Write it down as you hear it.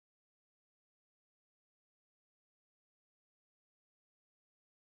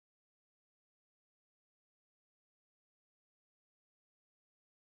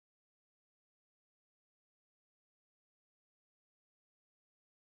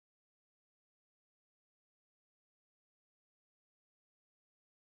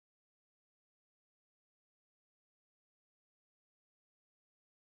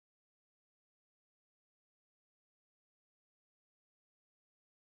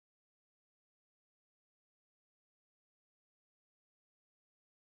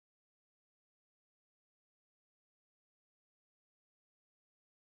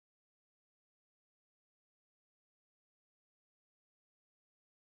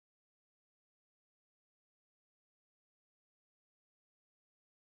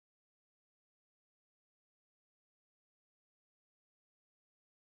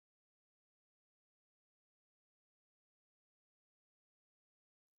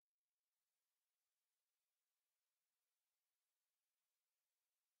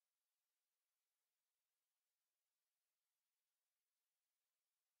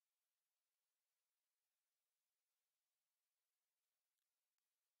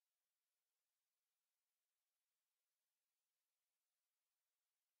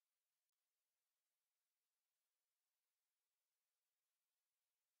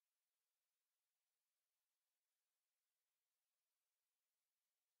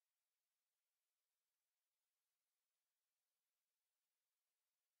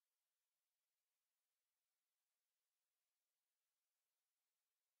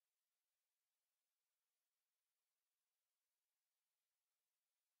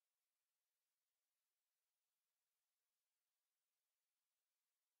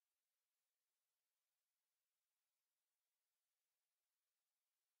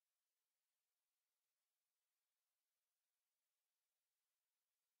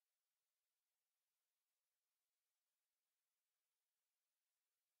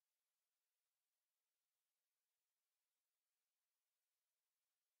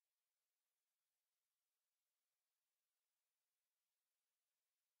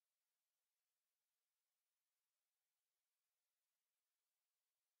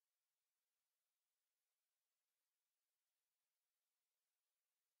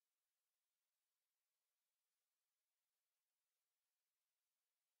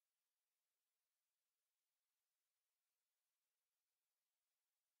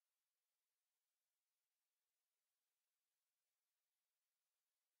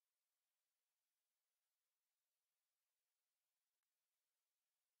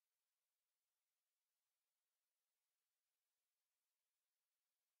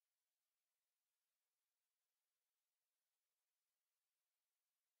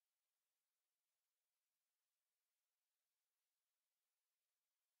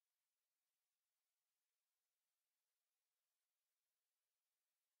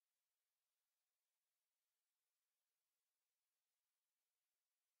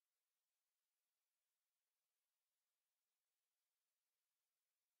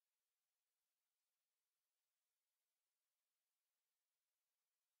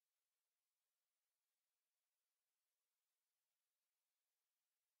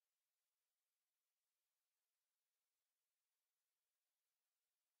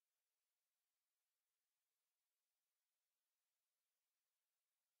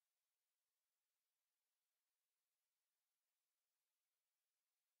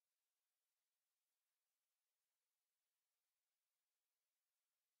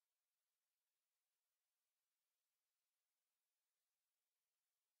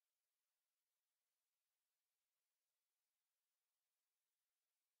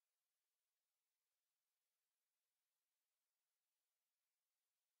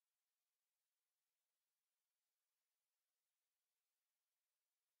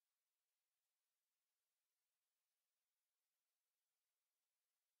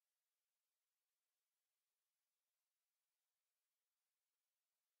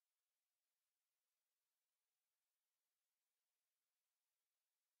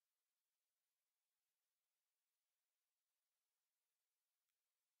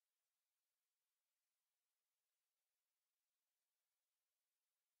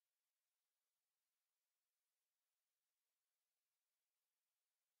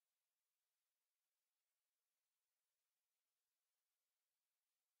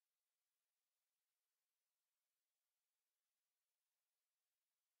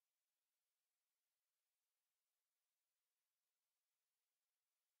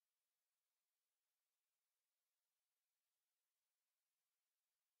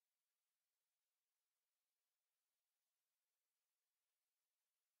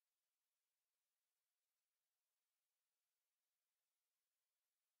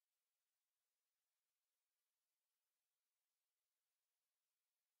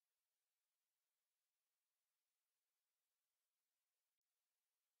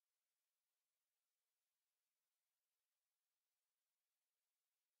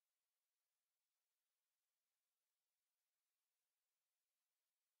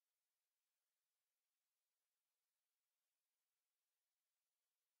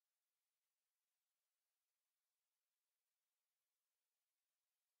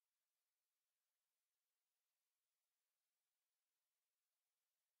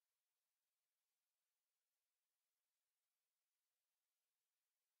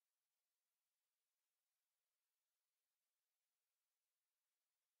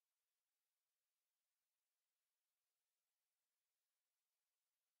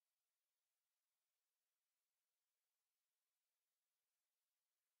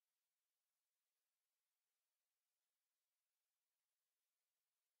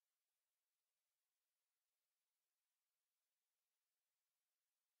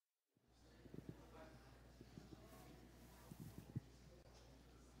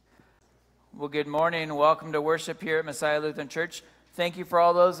Well, good morning. Welcome to worship here at Messiah Lutheran Church. Thank you for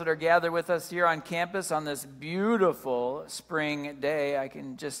all those that are gathered with us here on campus on this beautiful spring day. I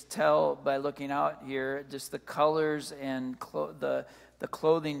can just tell by looking out here, just the colors and the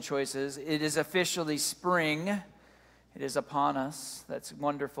clothing choices. It is officially spring. It is upon us. That's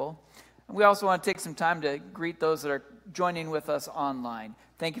wonderful. And we also want to take some time to greet those that are joining with us online.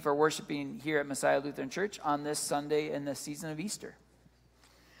 Thank you for worshiping here at Messiah Lutheran Church on this Sunday in the season of Easter.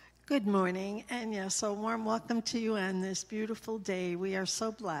 Good morning, and yes, a warm welcome to you on this beautiful day. We are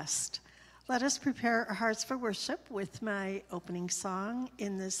so blessed. Let us prepare our hearts for worship with my opening song,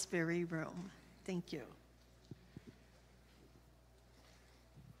 In This Very Room. Thank you.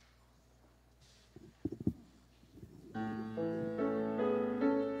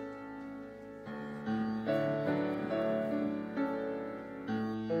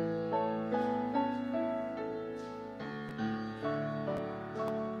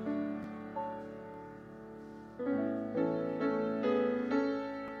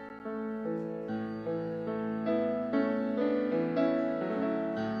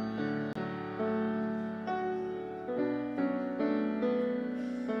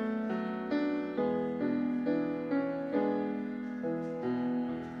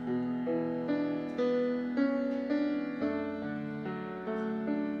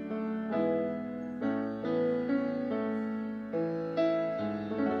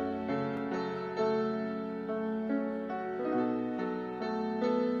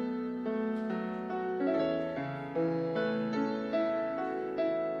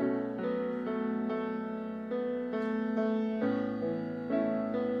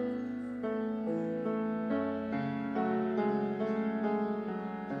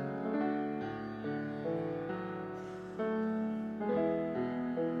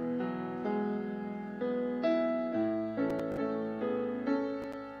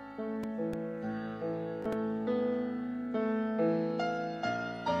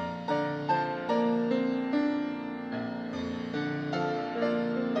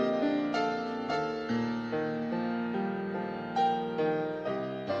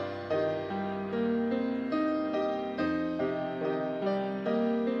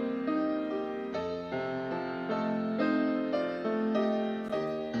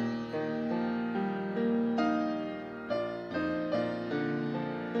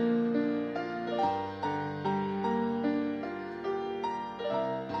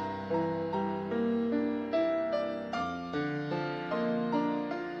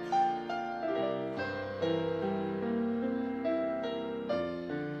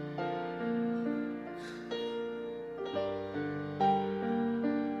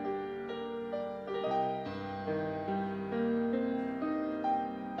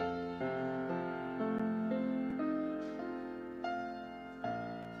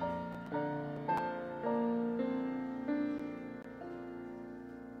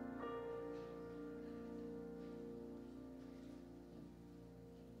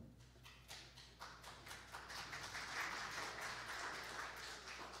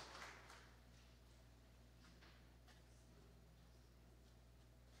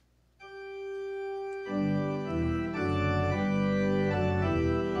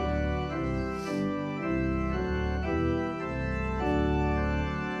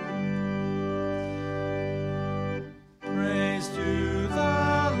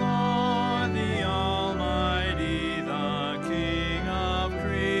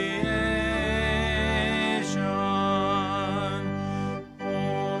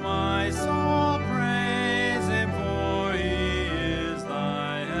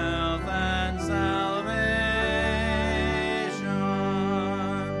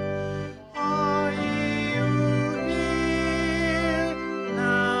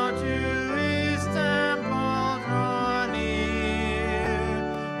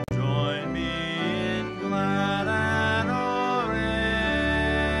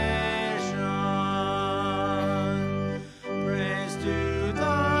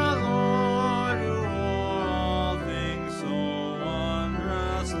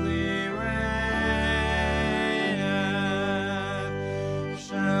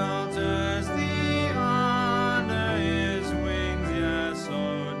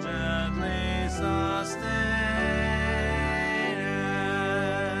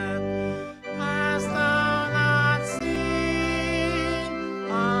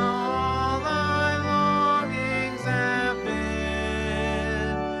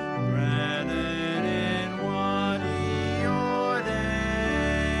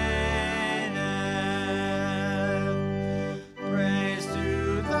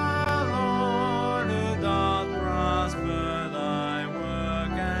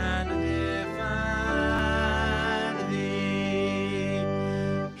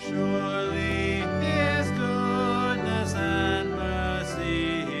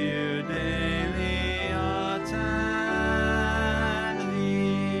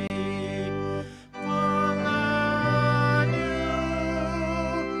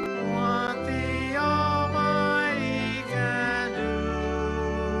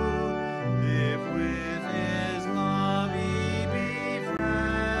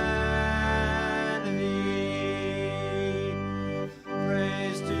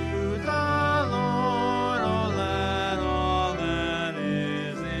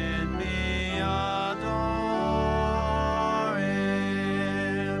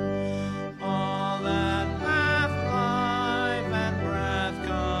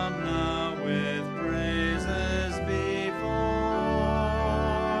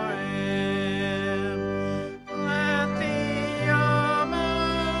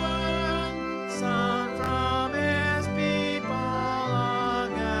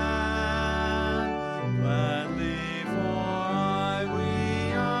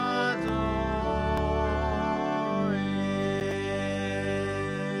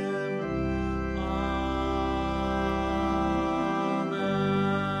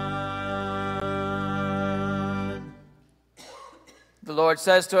 The Lord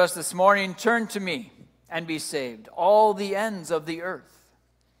says to us this morning, "Turn to me and be saved, all the ends of the earth.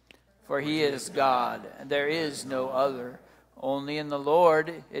 For he is God, and there is no other. Only in the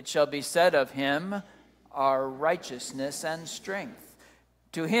Lord it shall be said of him, our righteousness and strength.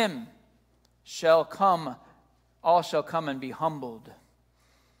 To him all shall come and be humbled,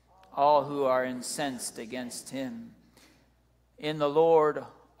 all who are incensed against him. In the Lord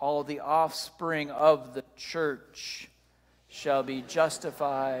all the offspring of the church shall be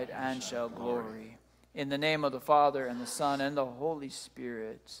justified and shall glory. In the name of the Father, and the Son, and the Holy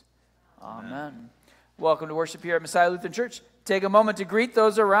Spirit. Amen. Welcome to worship here at Messiah Lutheran Church. Take a moment to greet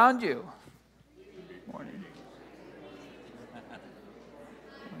those around you. Morning.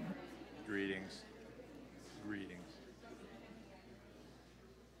 Greetings. Greetings.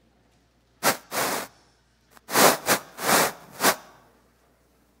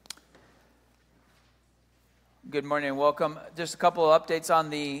 Good morning and welcome. Just a couple of updates on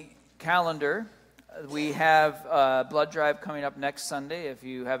the calendar. We have a blood drive coming up next Sunday. If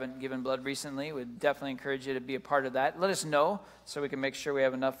you haven't given blood recently, we'd definitely encourage you to be a part of that. Let us know so we can make sure we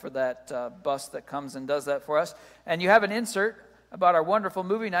have enough for that bus that comes and does that for us. And you have an insert about our wonderful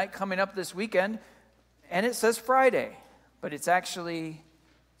movie night coming up this weekend, and it says Friday, but it's actually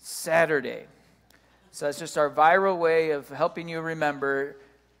Saturday. So that's just our viral way of helping you remember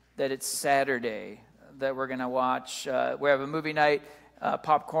that it's Saturday that we're going to watch. We have a movie night,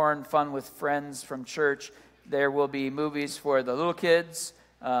 popcorn, fun with friends from church. There will be movies for the little kids,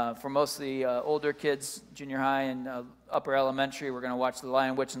 for most of the older kids, junior high and upper elementary. We're going to watch The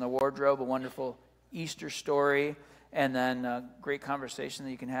Lion, Witch, and the Wardrobe, a wonderful Easter story, and then a great conversation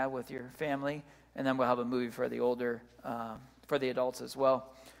that you can have with your family. And then we'll have a movie for the older, for the adults as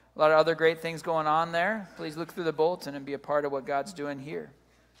well. A lot of other great things going on there. Please look through the bulletin and be a part of what God's doing here.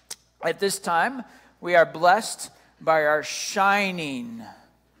 At this time, we are blessed by our shining,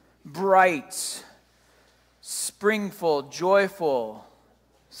 bright, springful, joyful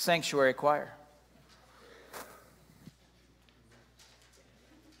sanctuary choir.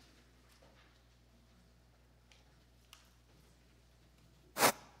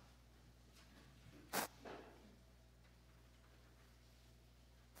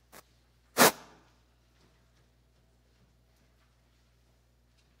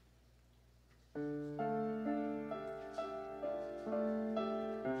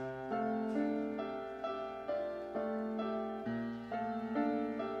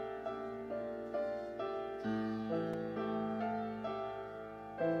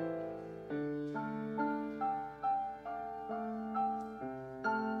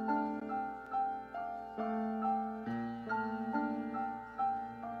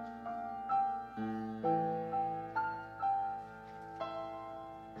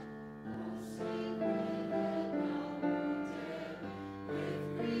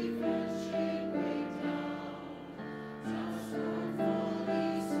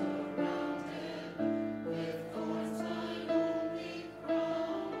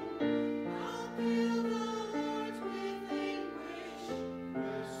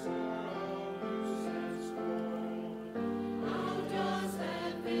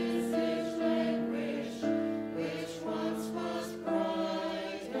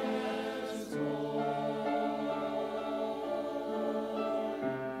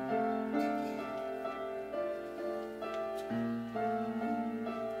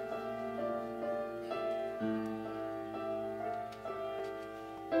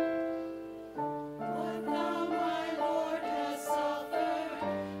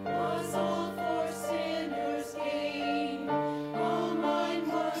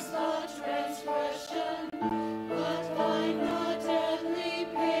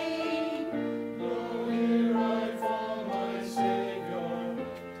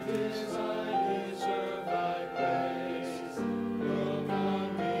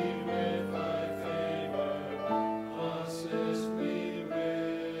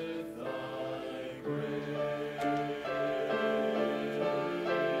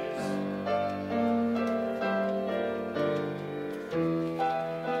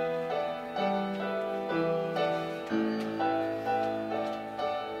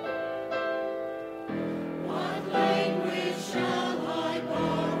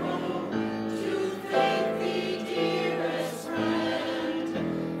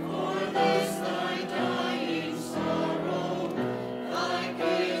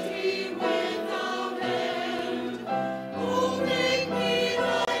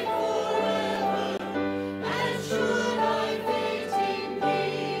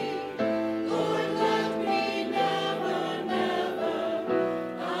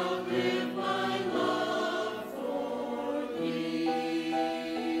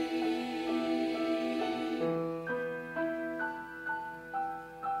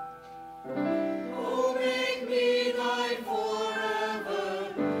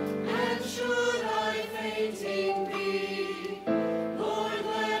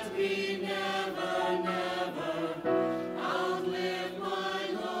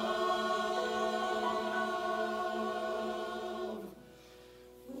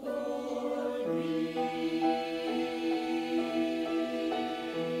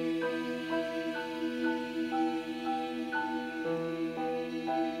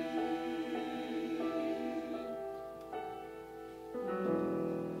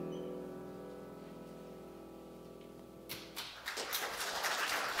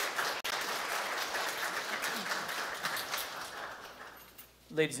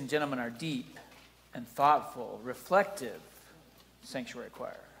 ladies and gentlemen, our deep and thoughtful, reflective sanctuary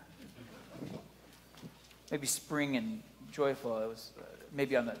choir. Maybe spring and joyful. It was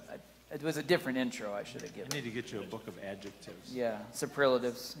maybe on the. It was a different intro I should have given. I need to get you a book of adjectives. Yeah,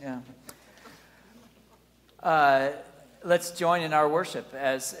 superlatives. Yeah. Let's join in our worship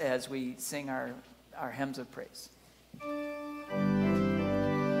as we sing our hymns of praise.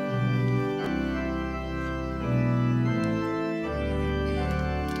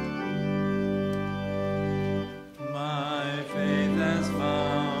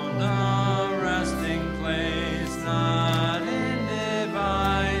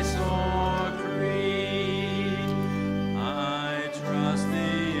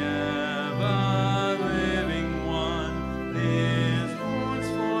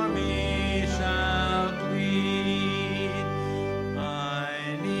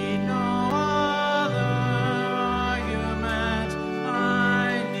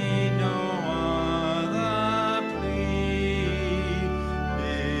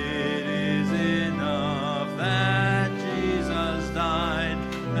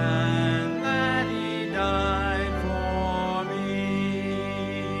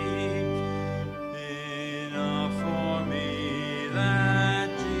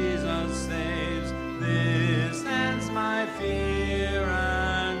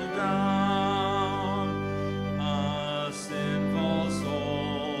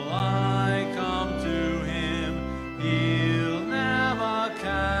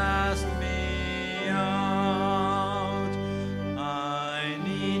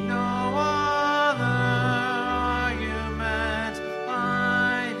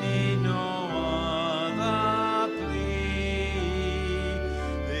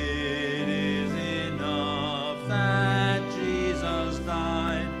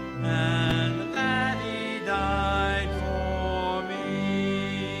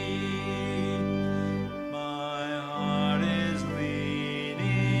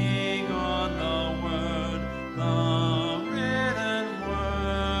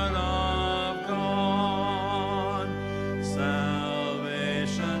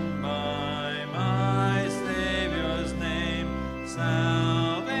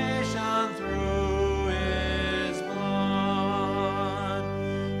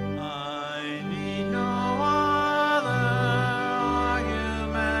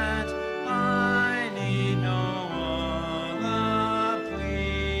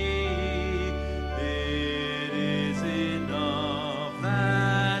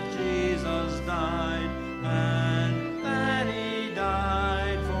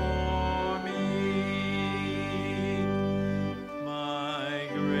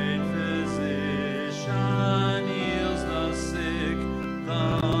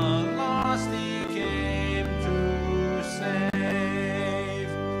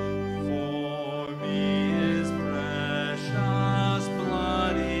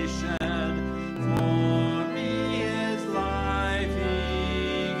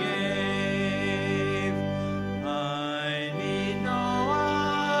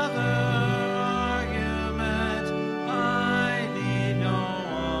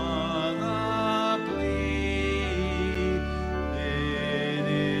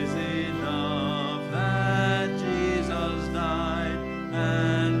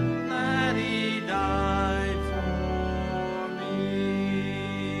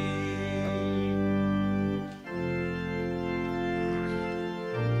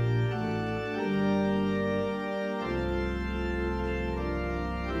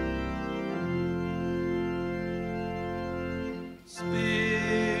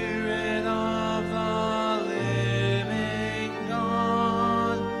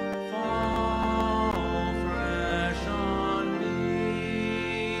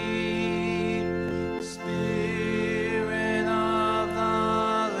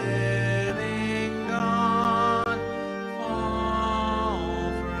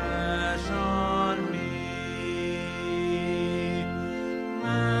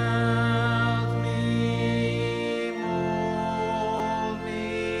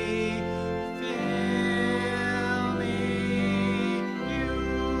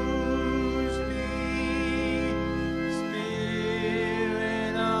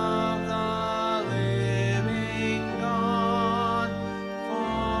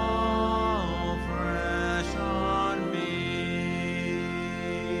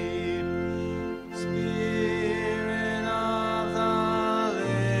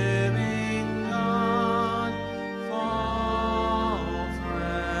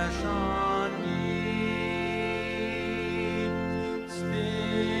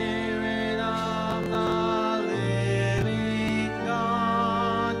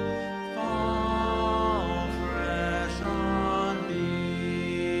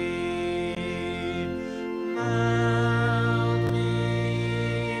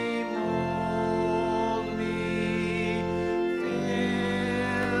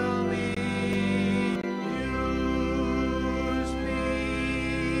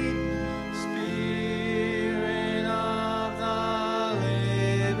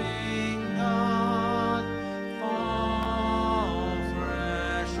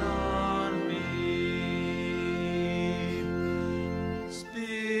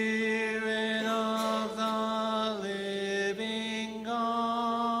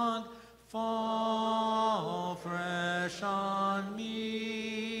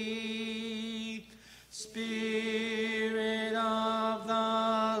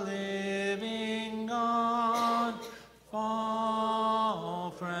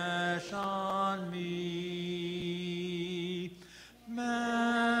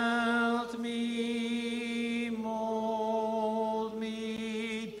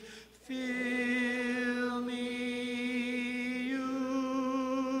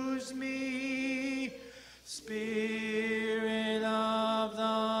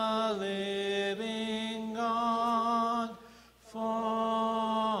 the living God,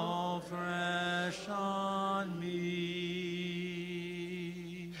 fall fresh on me.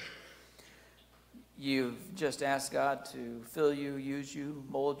 You've just asked God to fill you, use you,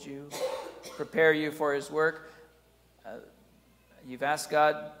 mold you, prepare you for his work. You've asked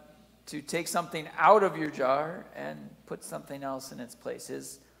God to take something out of your jar and put something else in its place,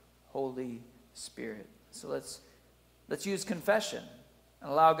 his Holy Spirit. So let's use confession and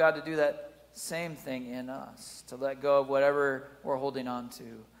allow God to do that same thing in us, to let go of whatever we're holding on to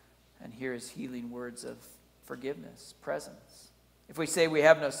and hear his healing words of forgiveness, presence. If we say we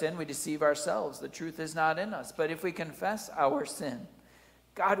have no sin, we deceive ourselves. The truth is not in us. But if we confess our sin,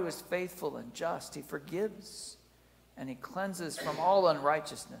 God, who is faithful and just, he forgives and he cleanses from all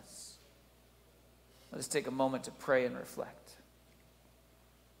unrighteousness. Let us take a moment to pray and reflect.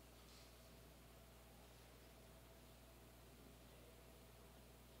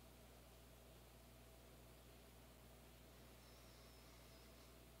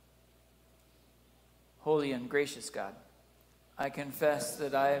 Holy and gracious God, I confess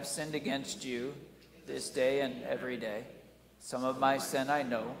that I have sinned against you this day and every day. Some of my sin I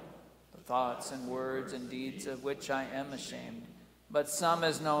know, the thoughts and words and deeds of which I am ashamed, but some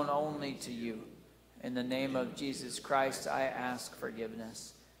is known only to you. In the name of Jesus Christ, I ask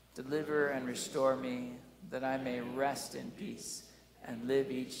forgiveness. Deliver and restore me, that I may rest in peace and live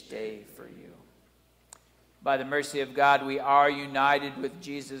each day for you. By the mercy of God, we are united with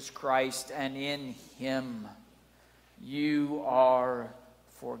Jesus Christ, and in him you are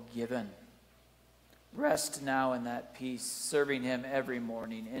forgiven. Rest now in that peace, serving him every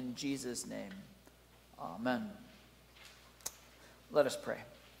morning. In Jesus' name, amen. Let us pray.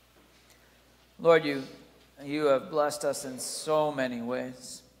 Lord, you have blessed us in so many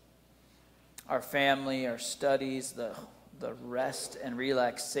ways. Our family, our studies, the rest and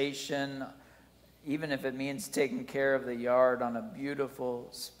relaxation, even if it means taking care of the yard on a beautiful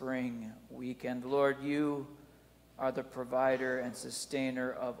spring weekend. Lord, you are the provider and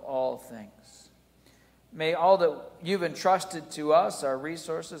sustainer of all things. May all that you've entrusted to us, our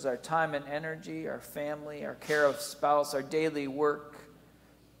resources, our time and energy, our family, our care of spouse, our daily work,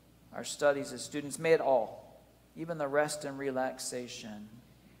 our studies as students, may it all, even the rest and relaxation,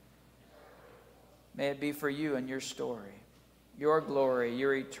 may it be for you and your story, your glory,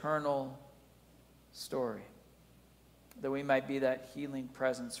 your eternal story, that we might be that healing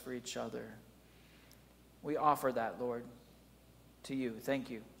presence for each other. We offer that, Lord, to you. Thank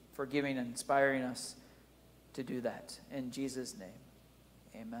you for giving and inspiring us to do that. In Jesus' name,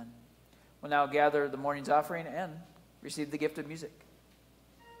 amen. We'll now gather the morning's offering and receive the gift of music.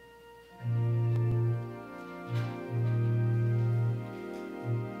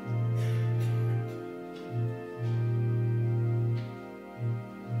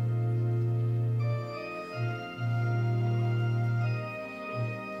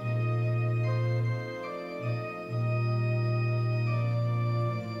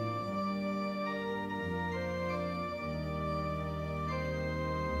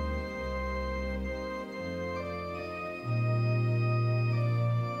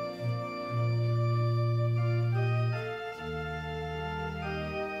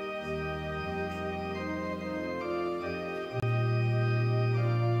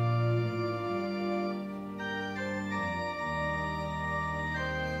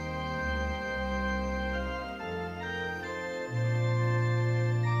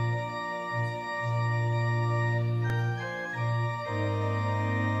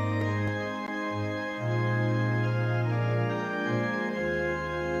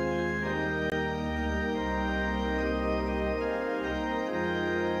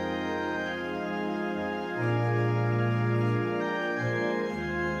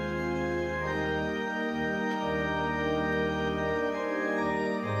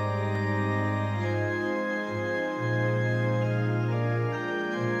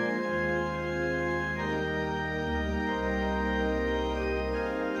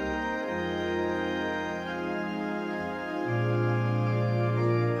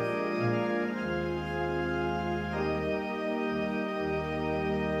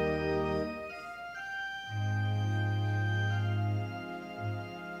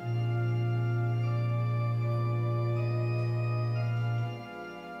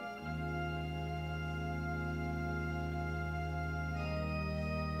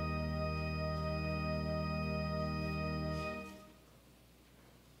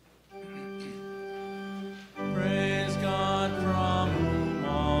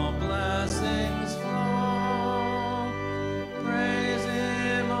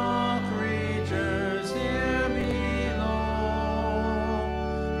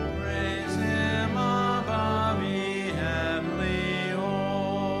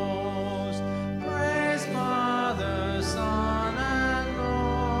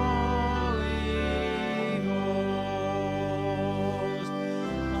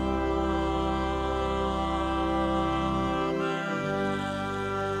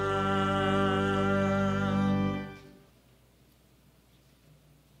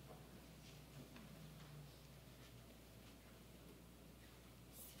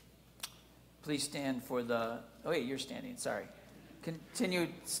 Please stand for the, oh wait, you're standing, sorry. Continue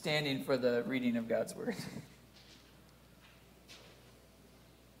standing for the reading of God's word.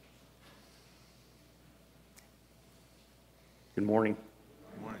 Good morning.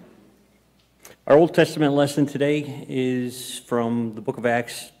 Good morning. Our Old Testament lesson today is from the book of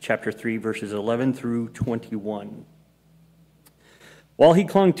Acts, chapter 3, verses 11 through 21. While he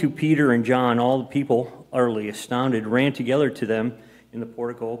clung to Peter and John, all the people, utterly astounded, ran together to them in the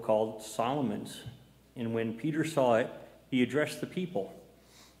portico called Solomon's. And when Peter saw it, he addressed the people.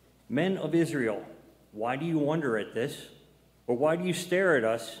 Men of Israel, why do you wonder at this? Or why do you stare at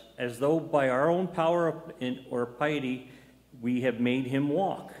us as though by our own power or piety we have made him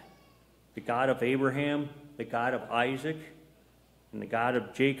walk? The God of Abraham, the God of Isaac, and the God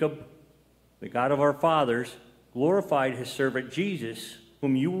of Jacob, the God of our fathers, glorified his servant Jesus,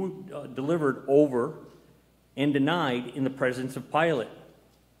 whom you delivered over and denied in the presence of Pilate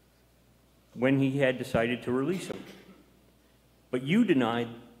when he had decided to release him. But you denied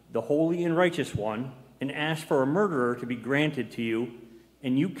the holy and righteous one and asked for a murderer to be granted to you,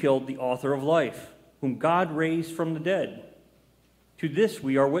 and you killed the author of life, whom God raised from the dead. To this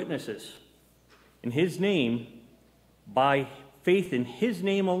we are witnesses. In his name, by faith in his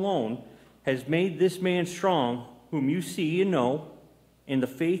name alone, has made this man strong, whom you see and know, and the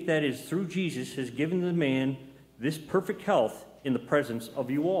faith that is through Jesus has given the man this perfect health in the presence of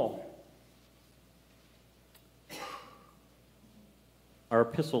you all. Our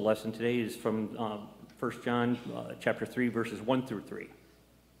epistle lesson today is from 1 John chapter 3, verses 1 through 3.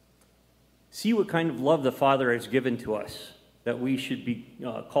 See what kind of love the Father has given to us, that we should be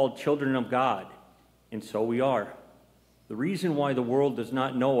called children of God, and so we are. The reason why the world does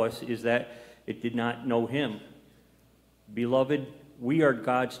not know us is that it did not know him. Beloved, we are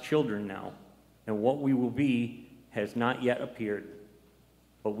God's children now, and what we will be has not yet appeared.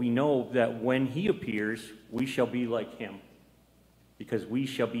 But we know that when he appears, we shall be like him, because we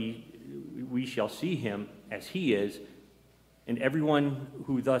shall see him as he is, and everyone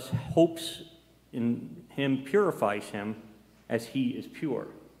who thus hopes in him purifies him as he is pure.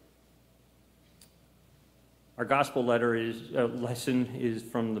 Our gospel lesson is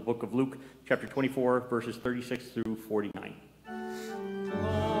from the book of Luke, chapter 24, verses 36 through 49.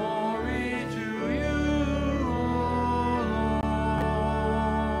 Glory to you, O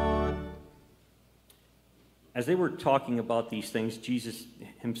Lord. As they were talking about these things, Jesus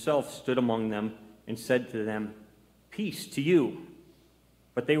himself stood among them and said to them, "Peace to you."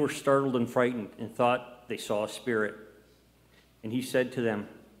 But they were startled and frightened and thought they saw a spirit. And he said to them,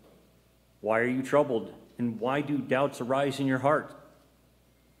 "Why are you troubled? And why do doubts arise in your heart?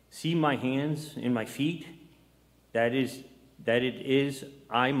 See my hands and my feet, that it is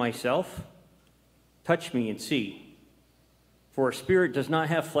I myself? Touch me and see. For a spirit does not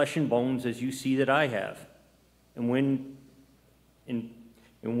have flesh and bones as you see that I have." And when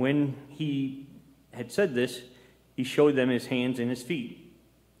he had said this, he showed them his hands and his feet.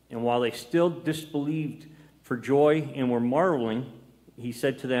 And while they still disbelieved for joy and were marveling, he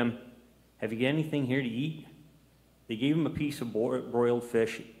said to them, "Have you got anything here to eat?" They gave him a piece of broiled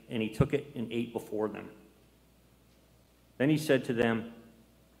fish, and he took it and ate before them. Then he said to them,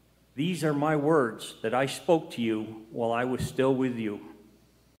 "These are my words that I spoke to you while I was still with you,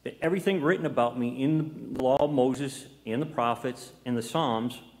 that everything written about me in the law of Moses and the prophets and the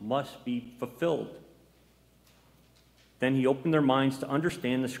Psalms must be fulfilled." Then he opened their minds to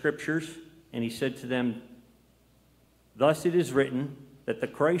understand the scriptures, and he said to them, "Thus it is written, that the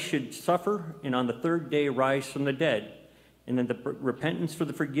Christ should suffer and on the third day rise from the dead, and that the repentance for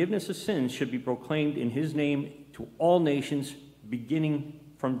the forgiveness of sins should be proclaimed in his name to all nations, beginning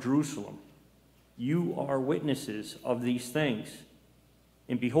from Jerusalem. You are witnesses of these things.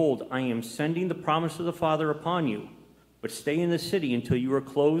 And behold, I am sending the promise of the Father upon you, but stay in the city until you are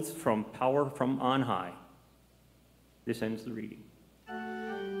clothed from power from on high." This ends the reading.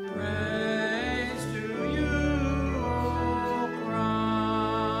 Praise to you, O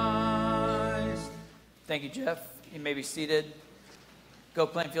Christ. Thank you, Jeff. You may be seated. Go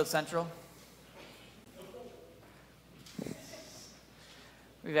Plainfield Central.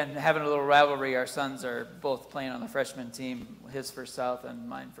 We've been having a little rivalry. Our sons are both playing on the freshman team, his for South and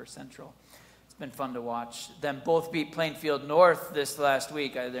mine for Central. It's been fun to watch them both beat Plainfield North this last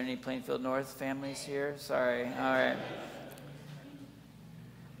week. Are there any Plainfield North families here? Sorry. All right.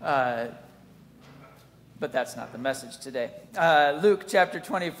 But that's not the message today. Luke chapter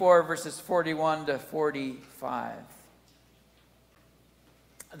 24, verses 41 to 45.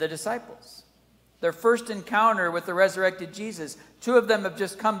 The disciples Their first encounter with the resurrected Jesus. Two of them have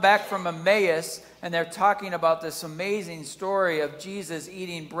just come back from Emmaus, and they're talking about this amazing story of Jesus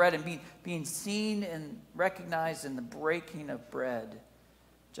eating bread and being seen and recognized in the breaking of bread,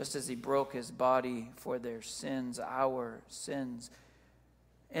 just as he broke his body for their sins, our sins.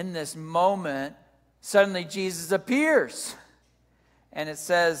 In this moment, suddenly Jesus appears. And it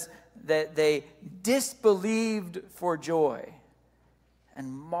says that they disbelieved for joy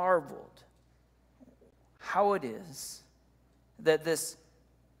and marveled how it is that this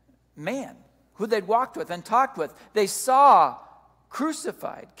man who they'd walked with and talked with, they saw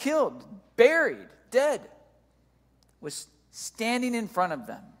crucified, killed, buried, dead, was standing in front of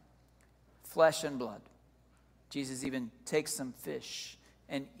them, flesh and blood. Jesus even takes some fish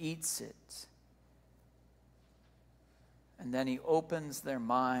and eats it. And then he opens their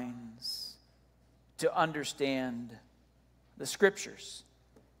minds to understand the scriptures.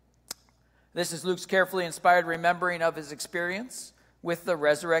 This is Luke's carefully inspired remembering of his experience with the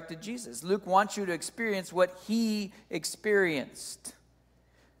resurrected Jesus. Luke wants you to experience what he experienced.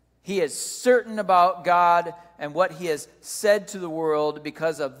 He is certain about God and what he has said to the world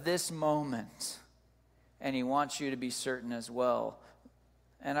because of this moment. And he wants you to be certain as well.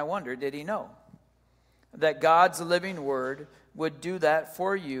 And I wonder, did he know that God's living word would do that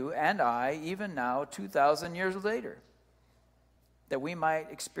for you and I, even now, 2,000 years later? That we might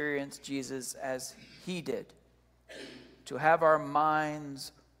experience Jesus as he did, to have our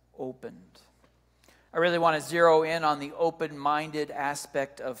minds opened. I really want to zero in on the open-minded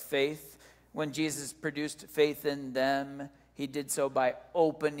aspect of faith. When Jesus produced faith in them, he did so by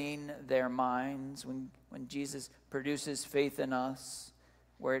opening their minds. When Jesus produces faith in us,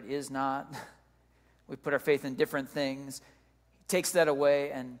 where it is not, we put our faith in different things. He takes that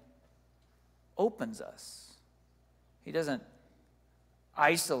away and opens us. He doesn't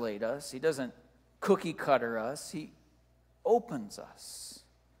isolate us. He doesn't cookie cutter us. He opens us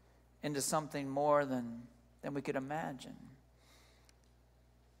into something more than we could imagine.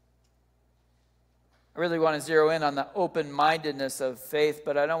 I really want to zero in on the open-mindedness of faith,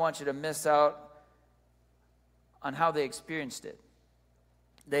 but I don't want you to miss out on how they experienced it.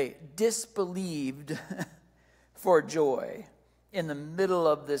 They disbelieved for joy in the middle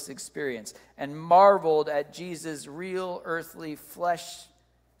of this experience and marveled at Jesus' real earthly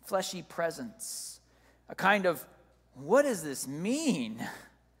fleshy presence. A kind of, what does this mean?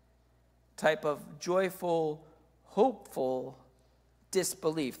 Type of joyful, hopeful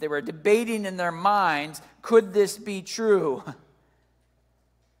disbelief. They were debating in their minds, could this be true?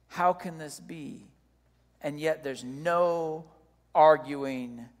 How can this be? And yet there's no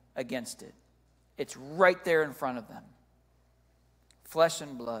arguing against it. It's right there in front of them. Flesh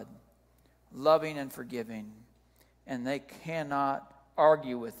and blood, loving and forgiving, and they cannot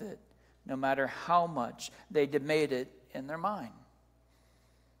argue with it, no matter how much they debate it in their mind.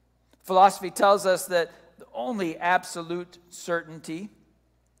 Philosophy tells us that the only absolute certainty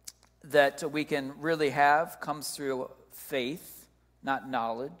that we can really have comes through faith, not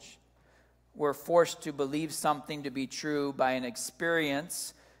knowledge. We're forced to believe something to be true by an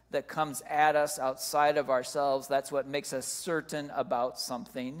experience that comes at us outside of ourselves. That's what makes us certain about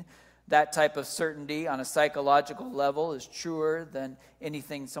something. That type of certainty on a psychological level is truer than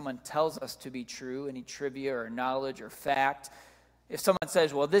anything someone tells us to be true, any trivia or knowledge or fact. If someone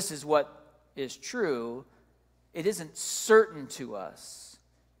says, well, this is what is true, it isn't certain to us.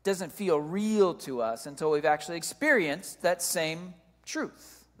 It doesn't feel real to us until we've actually experienced that same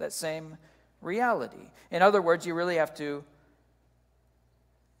truth, that same reality. In other words, you really have to,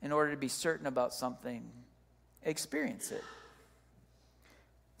 in order to be certain about something, experience it.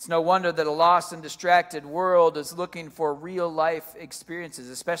 It's no wonder that a lost and distracted world is looking for real life experiences,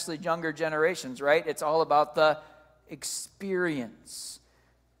 especially younger generations, right? It's all about the experience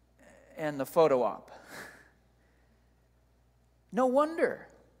and the photo op. No wonder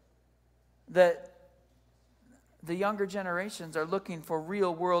that the younger generations are looking for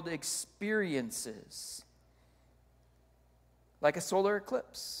real world experiences. Like a solar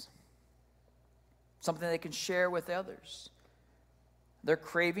eclipse. Something they can share with others. They're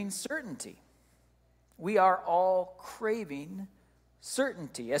craving certainty. We are all craving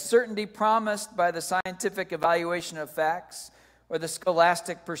certainty. A certainty promised by the scientific evaluation of facts or the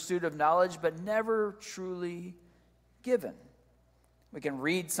scholastic pursuit of knowledge, but never truly given. We can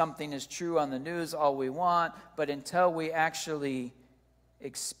read something is true on the news all we want, but until we actually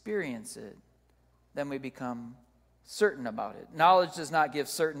experience it, then we become certain about it. Knowledge does not give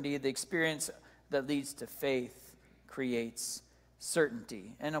certainty. The experience that leads to faith creates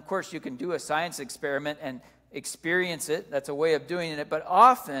certainty. And of course, you can do a science experiment and experience it. That's a way of doing it. But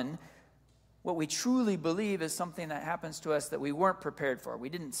often, what we truly believe is something that happens to us that we weren't prepared for. We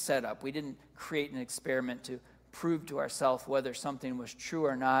didn't set up. We didn't create an experiment to prove to ourselves whether something was true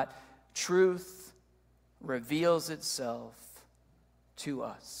or not. Truth reveals itself to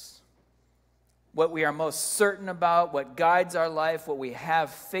us. What we are most certain about, what guides our life, what we have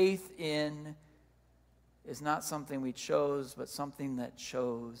faith in, is not something we chose, but something that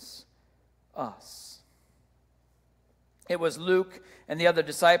chose us. It was Luke and the other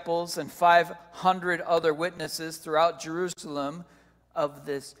disciples and 500 other witnesses throughout Jerusalem of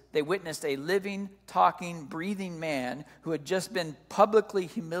this. They witnessed a living, talking, breathing man who had just been publicly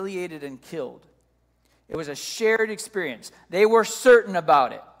humiliated and killed. It was a shared experience. They were certain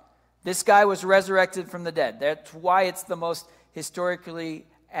about it. This guy was resurrected from the dead. That's why it's the most historically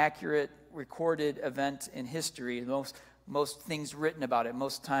accurate recorded event in history. Most things written about it.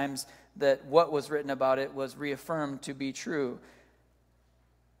 Most times that what was written about it was reaffirmed to be true.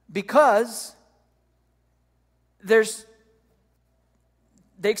 Because they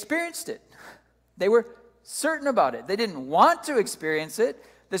experienced it. They were certain about it. They didn't want to experience it.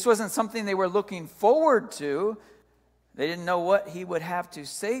 This wasn't something they were looking forward to. They didn't know what he would have to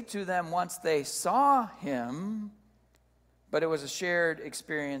say to them once they saw him. But it was a shared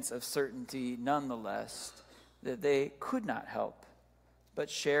experience of certainty nonetheless that they could not help but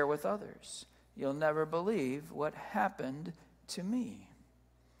share with others. You'll never believe what happened to me.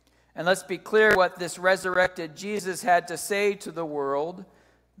 And let's be clear what this resurrected Jesus had to say to the world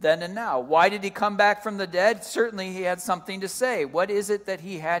then and now. Why did he come back from the dead? Certainly he had something to say. What is it that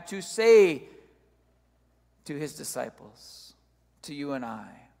he had to say to his disciples, to you and I,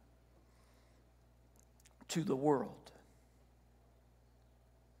 to the world?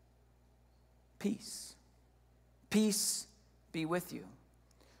 Peace. Peace be with you.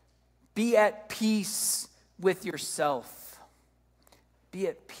 Be at peace with yourself. Be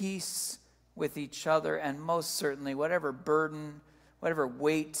at peace with each other, and most certainly whatever burden, whatever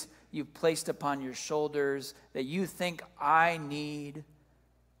weight you've placed upon your shoulders that you think I need,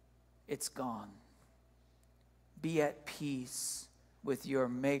 it's gone. Be at peace with your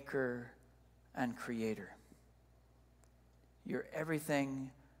Maker and Creator. You're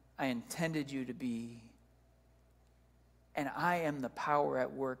everything I intended you to be, and I am the power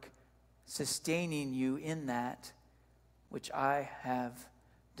at work sustaining you in that which I have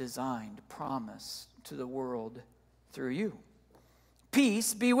designed, promised to the world through you.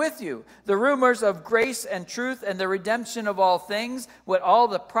 Peace be with you. The rumors of grace and truth and the redemption of all things, what all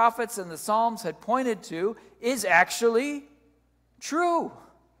the prophets and the Psalms had pointed to, is actually true.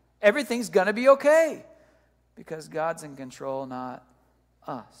 Everything's going to be okay because God's in control, not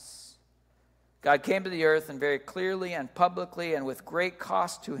us. God came to the earth and very clearly and publicly and with great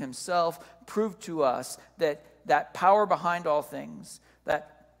cost to himself proved to us that power behind all things,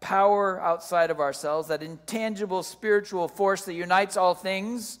 that power outside of ourselves, that intangible spiritual force that unites all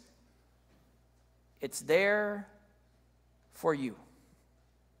things, it's there for you.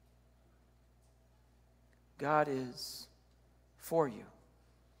 God is for you.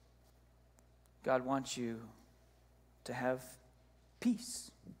 God wants you to have peace.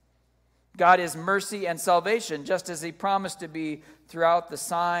 God is mercy and salvation, just as he promised to be throughout the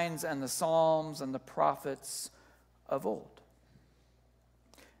signs and the Psalms and the prophets of old.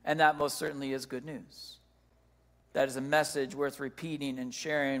 And that most certainly is good news. That is a message worth repeating and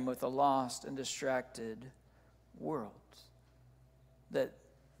sharing with a lost and distracted world. That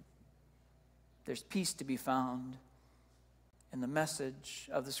there's peace to be found in the message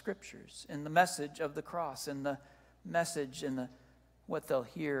of the Scriptures, in the message of the cross, in the message in what they'll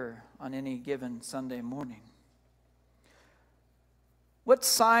hear on any given Sunday morning. What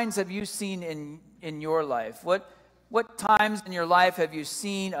signs have you seen in your life? What times in your life have you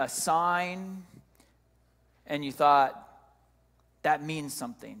seen a sign and you thought, that means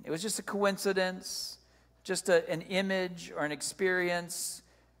something? It was just a coincidence, just an image or an experience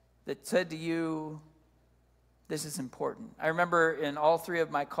that said to you, this is important. I remember in all three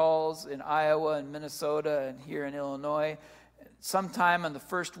of my calls in Iowa and Minnesota and here in Illinois, sometime in the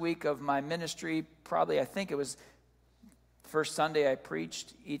first week of my ministry, probably I think it was the first Sunday I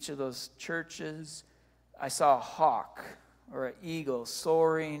preached each of those churches, I saw a hawk or an eagle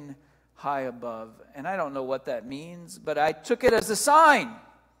soaring high above. And I don't know what that means, but I took it as a sign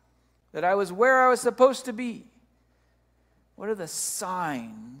that I was where I was supposed to be. What are the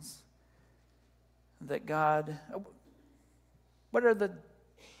signs that God... What are the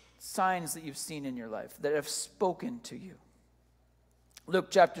signs that you've seen in your life that have spoken to you? Luke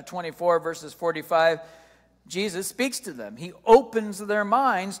chapter 24, verses 45, Jesus speaks to them. He opens their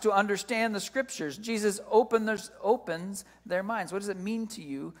minds to understand the Scriptures. Jesus opens their minds. What does it mean to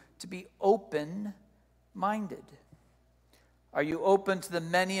you to be open-minded? Are you open to the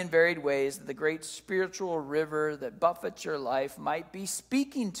many and varied ways that the great spiritual river that buffets your life might be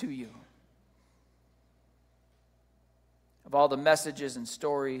speaking to you? Of all the messages and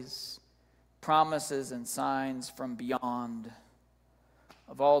stories, promises and signs from beyond,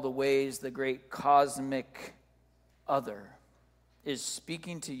 of all the ways the great cosmic other is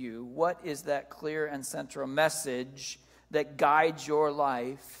speaking to you, what is that clear and central message that guides your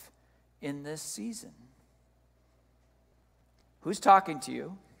life in this season? Who's talking to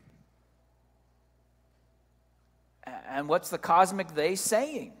you? And what's the cosmic they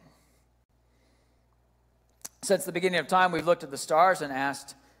saying? Since the beginning of time, we've looked at the stars and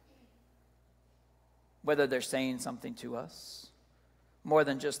asked whether they're saying something to us, more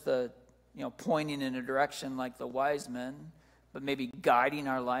than just the, pointing in a direction like the wise men, but maybe guiding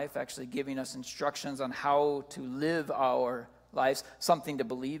our life, actually giving us instructions on how to live our lives, something to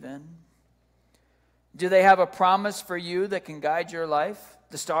believe in. Do they have a promise for you that can guide your life?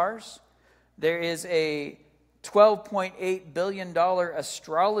 The stars? There is a $12.8 billion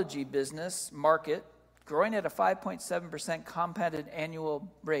astrology business market growing at a 5.7% compounded annual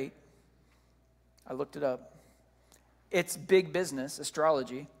rate. I looked it up. It's big business,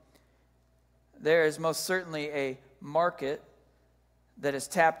 astrology. There is most certainly a market that has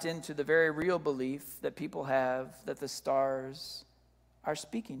tapped into the very real belief that people have that the stars are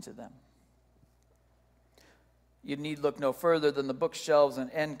speaking to them. You need look no further than the bookshelves and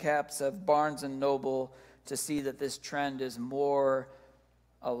end caps of Barnes & Noble to see that this trend is more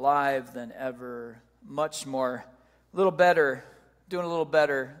alive than ever, much more, doing a little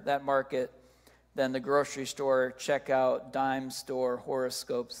better, that market, than the grocery store checkout, dime store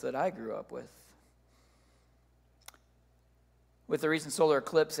horoscopes that I grew up with. With the recent solar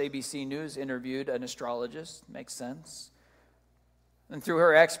eclipse, ABC News interviewed an astrologist. Makes sense. And through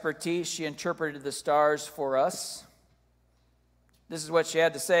her expertise, she interpreted the stars for us. This is what she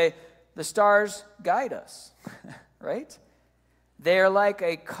had to say. The stars guide us, right? They are like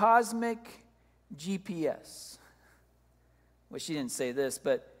a cosmic GPS. Well, she didn't say this,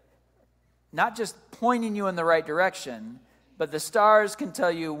 but not just pointing you in the right direction, but the stars can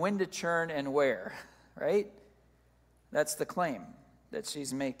tell you when to turn and where, right? That's the claim that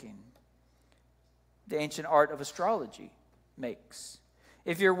she's making. The ancient art of astrology makes.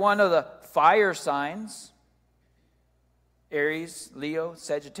 If you're one of the fire signs, Aries, Leo,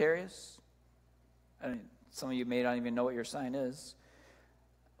 Sagittarius, some of you may not even know what your sign is.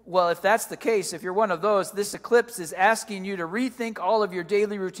 Well, if that's the case, if you're one of those, this eclipse is asking you to rethink all of your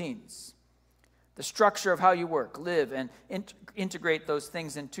daily routines, the structure of how you work, live, and integrate those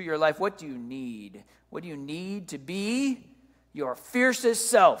things into your life. What do you need? What do you need to be your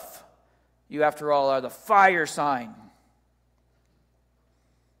fiercest self? You, after all, are the fire sign.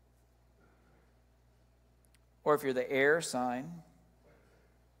 Or if you're the air sign,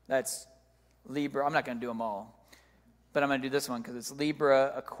 that's Libra. I'm not going to do them all, but I'm going to do this one because it's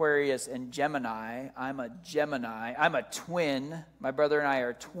Libra, Aquarius, and Gemini. I'm a Gemini. I'm a twin. My brother and I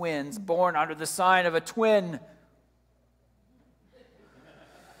are twins, born under the sign of a twin.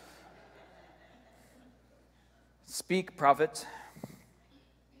 Speak, prophet.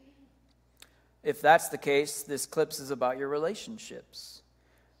 If that's the case, this eclipse is about your relationships.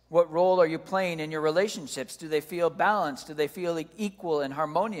 What role are you playing in your relationships? Do they feel balanced? Do they feel equal and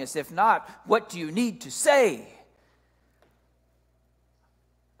harmonious? If not, what do you need to say?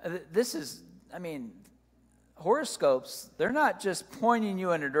 Horoscopes, they're not just pointing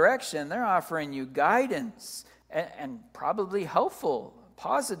you in a direction, they're offering you guidance and probably helpful,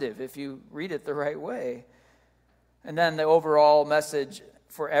 positive if you read it the right way. And then the overall message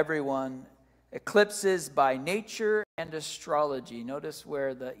for everyone: eclipses by nature and astrology. Notice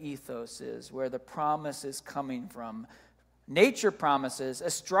where the ethos is, where the promise is coming from. Nature promises,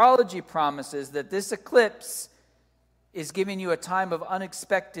 astrology promises that this eclipse is giving you a time of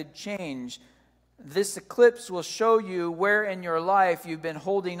unexpected change. This eclipse will show you where in your life you've been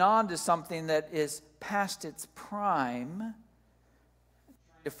holding on to something that is past its prime,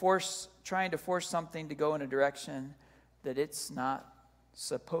 trying to force something to go in a direction that it's not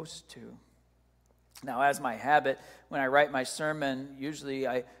supposed to. Now, as my habit, when I write my sermon, usually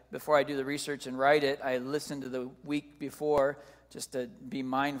before I do the research and write it, I listen to the week before just to be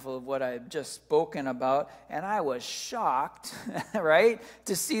mindful of what I've just spoken about. And I was shocked, right,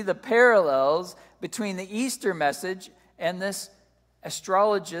 to see the parallels between the Easter message and this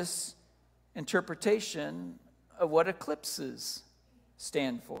astrologist's interpretation of what eclipses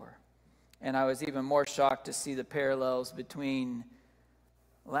stand for. And I was even more shocked to see the parallels between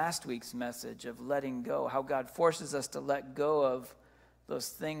last week's message of letting go, how God forces us to let go of those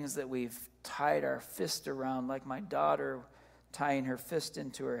things that we've tied our fist around, like my daughter tying her fist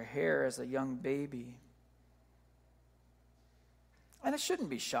into her hair as a young baby. And it shouldn't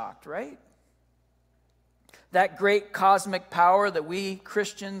be shocked, right? That great cosmic power that we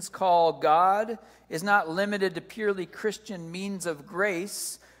Christians call God is not limited to purely Christian means of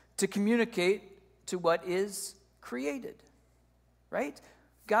grace to communicate to what is created, right?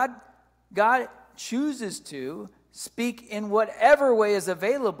 God chooses to speak in whatever way is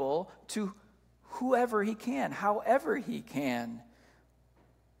available to whoever he can, however he can.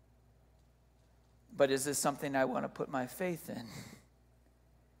 But is this something I want to put my faith in?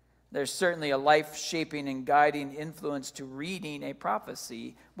 There's certainly a life-shaping and guiding influence to reading a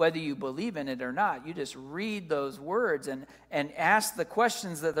prophecy, whether you believe in it or not. You just read those words and ask the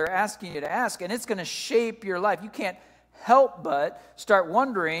questions that they're asking you to ask, and it's going to shape your life. You can't help but start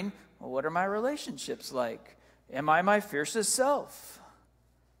wondering, well, what are my relationships like? Am I my fiercest self?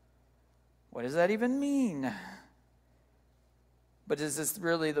 What does that even mean? But is this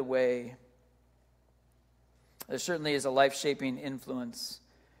really the way? There certainly is a life-shaping influence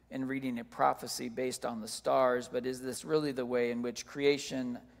in reading a prophecy based on the stars, but is this really the way in which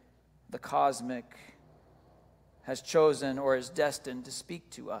creation, the cosmic, has chosen or is destined to speak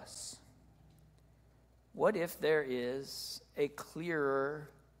to us? What if there is a clearer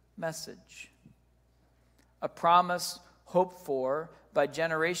message? A promise hoped for by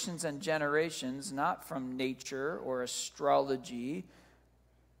generations and generations, not from nature or astrology,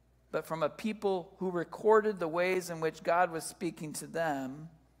 but from a people who recorded the ways in which God was speaking to them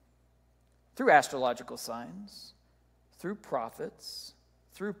through astrological signs, through prophets,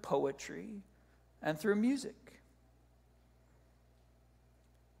 through poetry, and through music.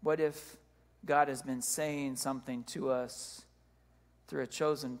 What if God has been saying something to us through a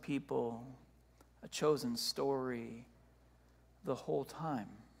chosen people, a chosen story, the whole time?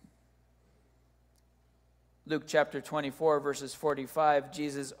 Luke chapter 24, verses 45,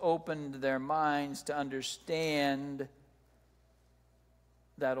 Jesus opened their minds to understand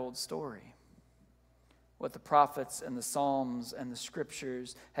that old story, what the prophets and the Psalms and the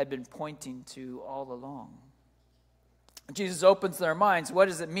Scriptures had been pointing to all along. Jesus opens their minds. What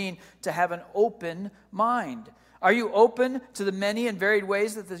does it mean to have an open mind? Are you open to the many and varied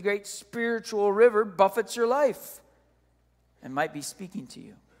ways that this great spiritual river buffets your life and might be speaking to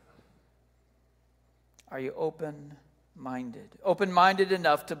you? Are you open-minded? Open-minded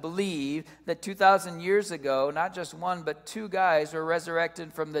enough to believe that 2,000 years ago, not just one, but two guys were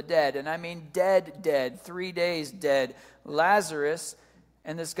resurrected from the dead. And I mean dead, 3 days dead. Lazarus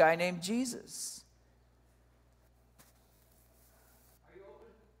and this guy named Jesus. Are you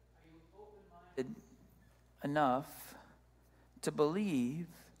open-minded enough to believe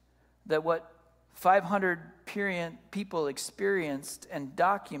that what 500 people experienced and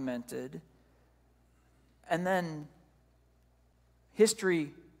documented, and then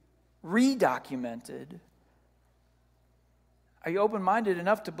history redocumented, are you open-minded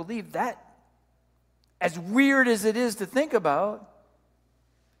enough to believe that, as weird as it is to think about,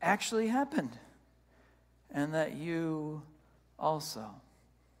 actually happened? And that you also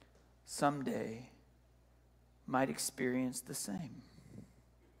someday might experience the same?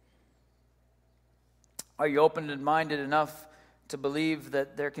 Are you open-minded enough to believe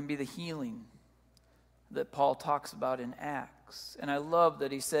that there can be the healing that Paul talks about in Acts? And I love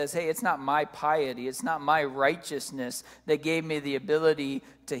that he says, hey, it's not my piety, it's not my righteousness that gave me the ability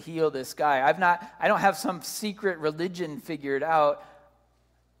to heal this guy. I don't have some secret religion figured out.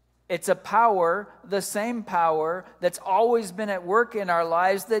 It's a power, the same power that's always been at work in our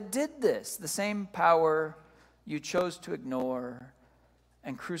lives that did this. The same power you chose to ignore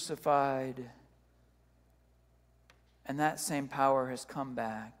and crucified. And that same power has come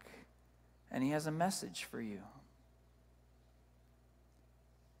back. And he has a message for you.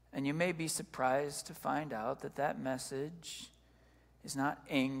 And you may be surprised to find out that that message is not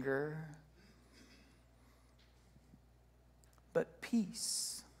anger, but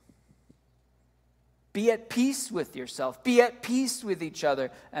peace. Be at peace with yourself. Be at peace with each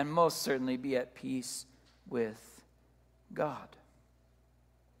other. And most certainly be at peace with God.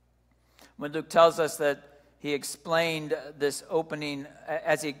 When Luke tells us that he explained this opening,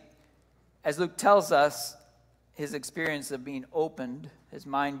 as Luke tells us his experience of being opened, his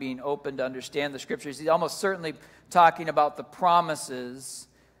mind being opened to understand the Scriptures, he's almost certainly talking about the promises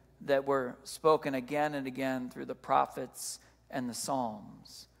that were spoken again and again through the prophets and the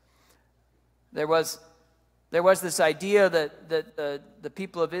Psalms. There was this idea that the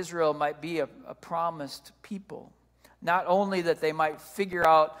people of Israel might be a promised people. Not only that they might figure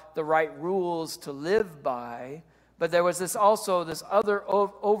out the right rules to live by, But there was this other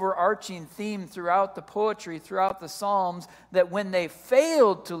overarching theme throughout the poetry, throughout the Psalms, that when they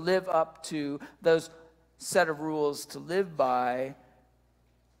failed to live up to those set of rules to live by,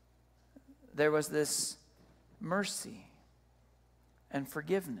 there was this mercy and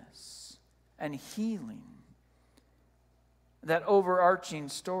forgiveness and healing. That overarching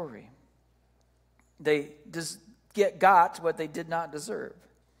story. They just got what they did not deserve.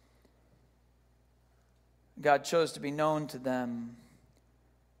 God chose to be known to them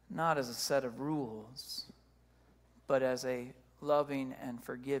not as a set of rules, but as a loving and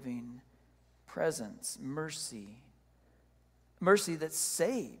forgiving presence, mercy. Mercy that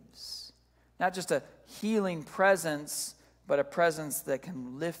saves. Not just a healing presence, but a presence that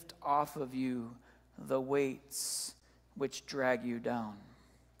can lift off of you the weights which drag you down.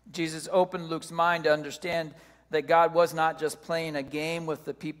 Jesus opened Luke's mind to understand that God was not just playing a game with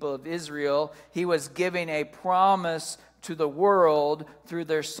the people of Israel. He was giving a promise to the world through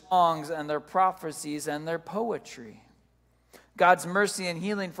their songs and their prophecies and their poetry. God's mercy and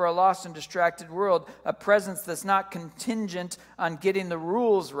healing for a lost and distracted world, a presence that's not contingent on getting the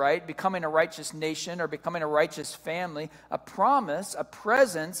rules right, becoming a righteous nation or becoming a righteous family, a promise, a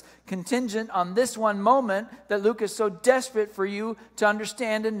presence contingent on this one moment that Luke is so desperate for you to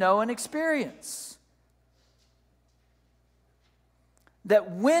understand and know and experience.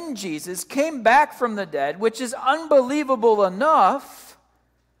 That when Jesus came back from the dead, which is unbelievable enough,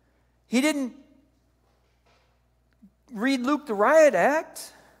 he didn't read Luke the riot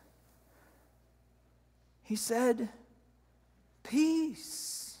act. He said,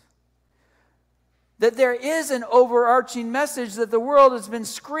 peace. That there is an overarching message that the world has been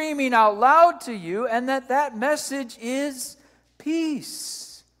screaming out loud to you, and that message is peace.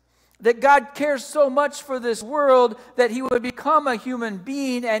 That God cares so much for this world that he would become a human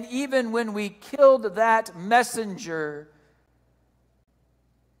being, and even when we killed that messenger,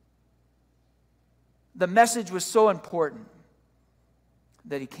 the message was so important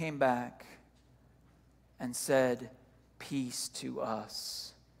that he came back and said, peace to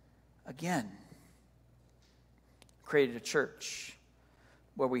us again. Created a church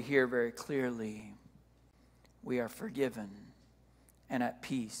where we hear very clearly we are forgiven and at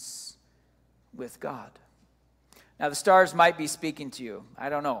peace with God. Now, the stars might be speaking to you. I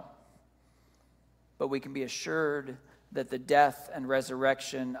don't know. But we can be assured that the death and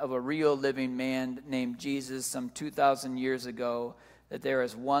resurrection of a real living man named Jesus some 2,000 years ago, that there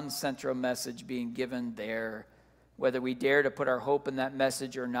is one central message being given there. Whether we dare to put our hope in that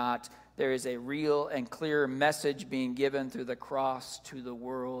message or not, there is a real and clear message being given through the cross to the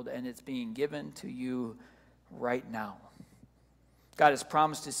world, and it's being given to you right now. God has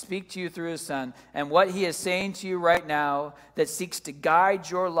promised to speak to you through his Son, and what he is saying to you right now that seeks to guide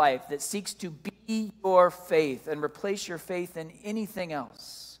your life, that seeks to be your faith and replace your faith in anything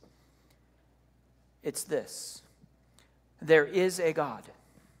else, it's this: there is a God.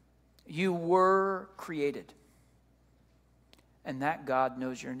 You were created, and that God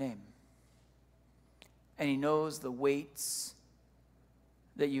knows your name, and he knows the weights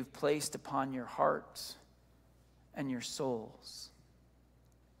that you've placed upon your heart and your souls.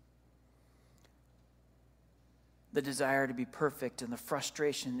 The desire to be perfect and the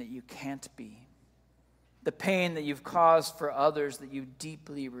frustration that you can't be. The pain that you've caused for others that you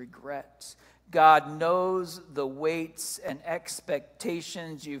deeply regret. God knows the weights and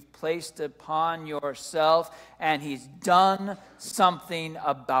expectations you've placed upon yourself, and he's done something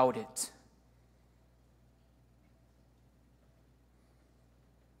about it.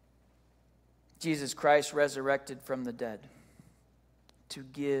 Jesus Christ resurrected from the dead to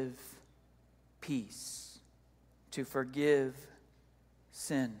give peace, to forgive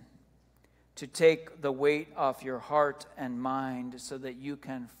sin, to take the weight off your heart and mind so that you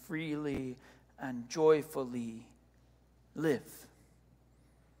can freely and joyfully live.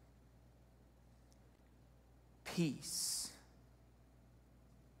 Peace.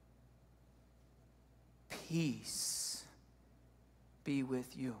 Peace be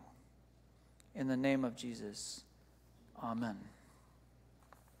with you. In the name of Jesus, amen.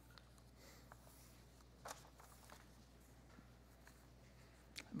 I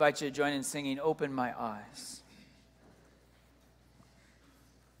invite you to join in singing "Open My Eyes."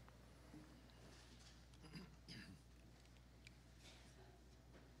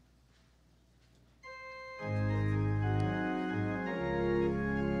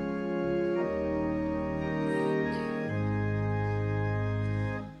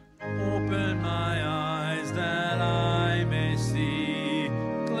 Open my eyes that I may see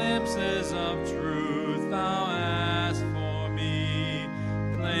glimpses of truth thou hast for me.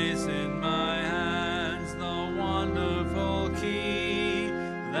 Place in my hands the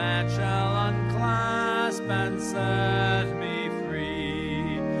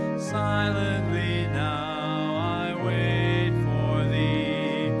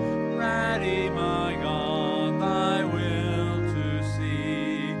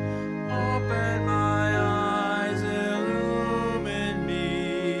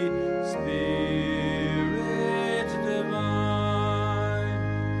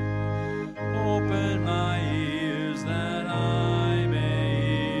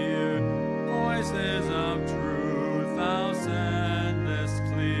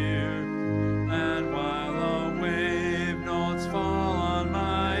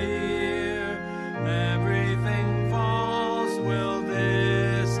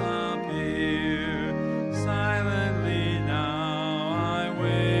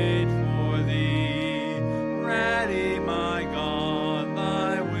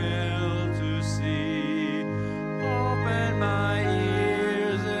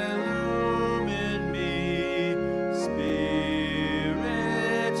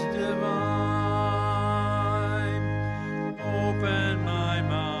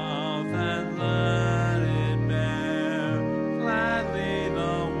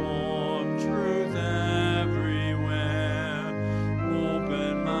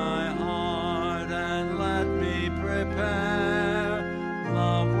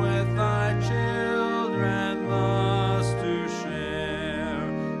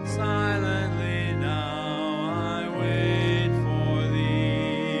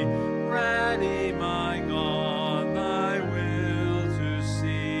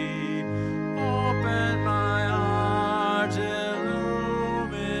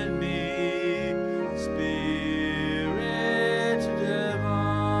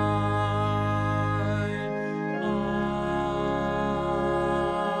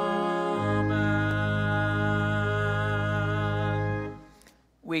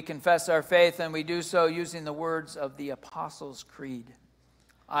We confess our faith, and we do so using the words of the Apostles' Creed.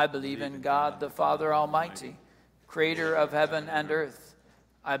 I believe in God, the Father Almighty, creator of heaven and earth.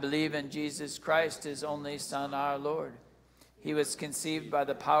 I believe in Jesus Christ, his only Son, our Lord. He was conceived by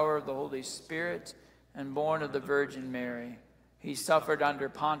the power of the Holy Spirit and born of the Virgin Mary. He suffered under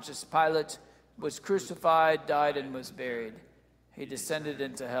Pontius Pilate, was crucified, died, and was buried. He descended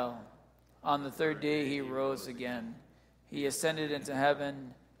into hell. On the third day he rose again. He ascended into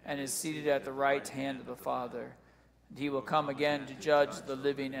heaven and is seated at the right hand of the Father. And he will come again to judge the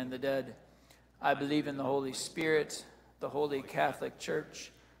living and the dead. I believe in the Holy Spirit, the Holy Catholic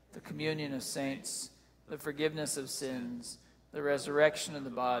Church, the communion of saints, the forgiveness of sins, the resurrection of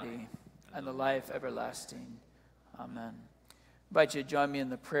the body, and the life everlasting. Amen. I invite you to join me in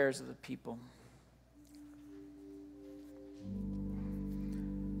the prayers of the people.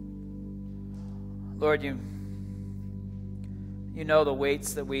 Lord, you know the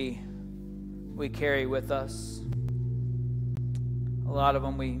weights that we carry with us. A lot of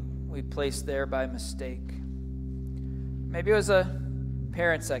them we placed there by mistake. Maybe it was a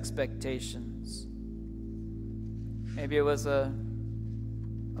parent's expectations. Maybe it was a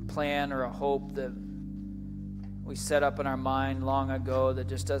plan or a hope that we set up in our mind long ago that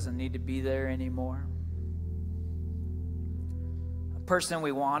just doesn't need to be there anymore. A person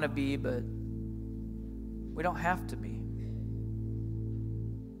we want to be, but we don't have to be.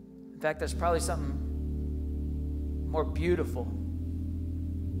 In fact, there's probably something more beautiful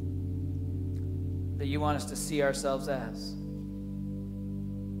that you want us to see ourselves as.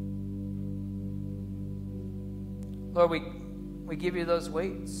 Lord, we give you those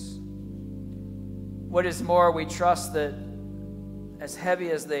weights. What is more, we trust that as heavy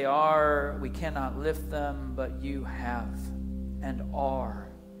as they are, we cannot lift them, but you have and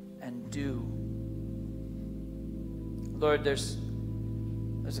are and do. Lord, there's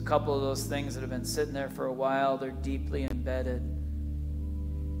a couple of those things that have been sitting there for a while. They're deeply embedded.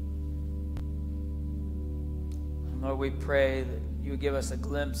 And Lord, we pray that you give us a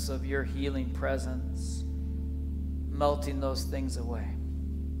glimpse of your healing presence, melting those things away.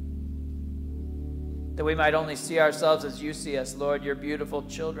 That we might only see ourselves as you see us, Lord, your beautiful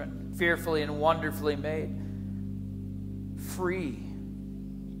children, fearfully and wonderfully made, free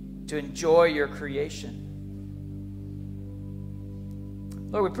to enjoy your creation.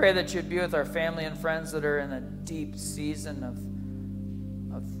 Lord, we pray that you'd be with our family and friends that are in a deep season of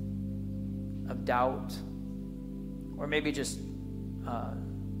doubt, or maybe just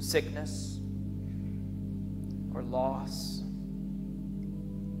sickness or loss.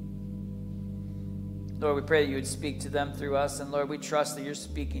 Lord, we pray that you would speak to them through us, and Lord, we trust that you're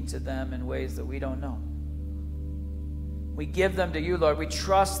speaking to them in ways that we don't know. We give them to you, Lord. We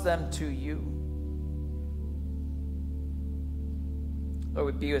trust them to you. Lord,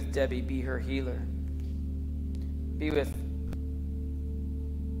 we be with Debbie, be her healer. Be with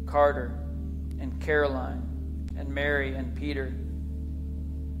Carter and Caroline and Mary and Peter.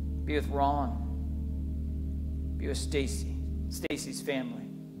 Be with Ron. Be with Stacy's family.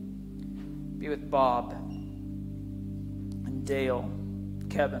 Be with Bob and Dale,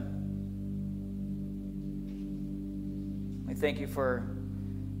 Kevin. We thank you for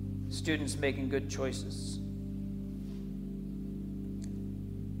students making good choices.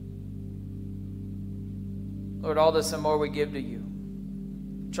 Lord, all this and more we give to you,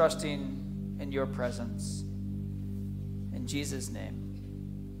 trusting in your presence. In Jesus'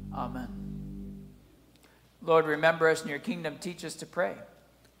 name, amen. Lord, remember us in your kingdom. Teach us to pray.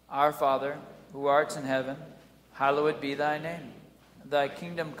 Our Father, who art in heaven, hallowed be thy name. Thy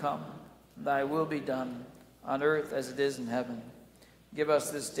kingdom come, thy will be done, on earth as it is in heaven. Give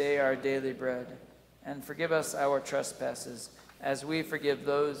us this day our daily bread, and forgive us our trespasses, as we forgive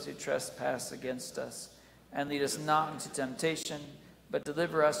those who trespass against us. And lead us not into temptation, but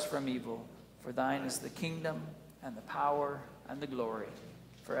deliver us from evil. For thine is the kingdom, and the power, and the glory,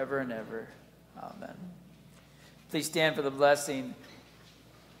 forever and ever. Amen. Please stand for the blessing.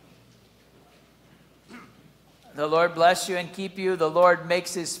 The Lord bless you and keep you. The Lord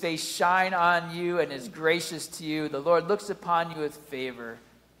makes his face shine on you and is gracious to you. The Lord looks upon you with favor,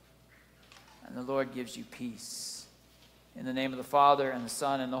 and the Lord gives you peace. In the name of the Father, and the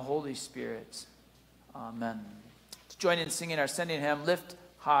Son, and the Holy Spirit. Amen. Let's join in singing our sending hymn, Lift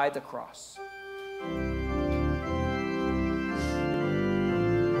High the Cross.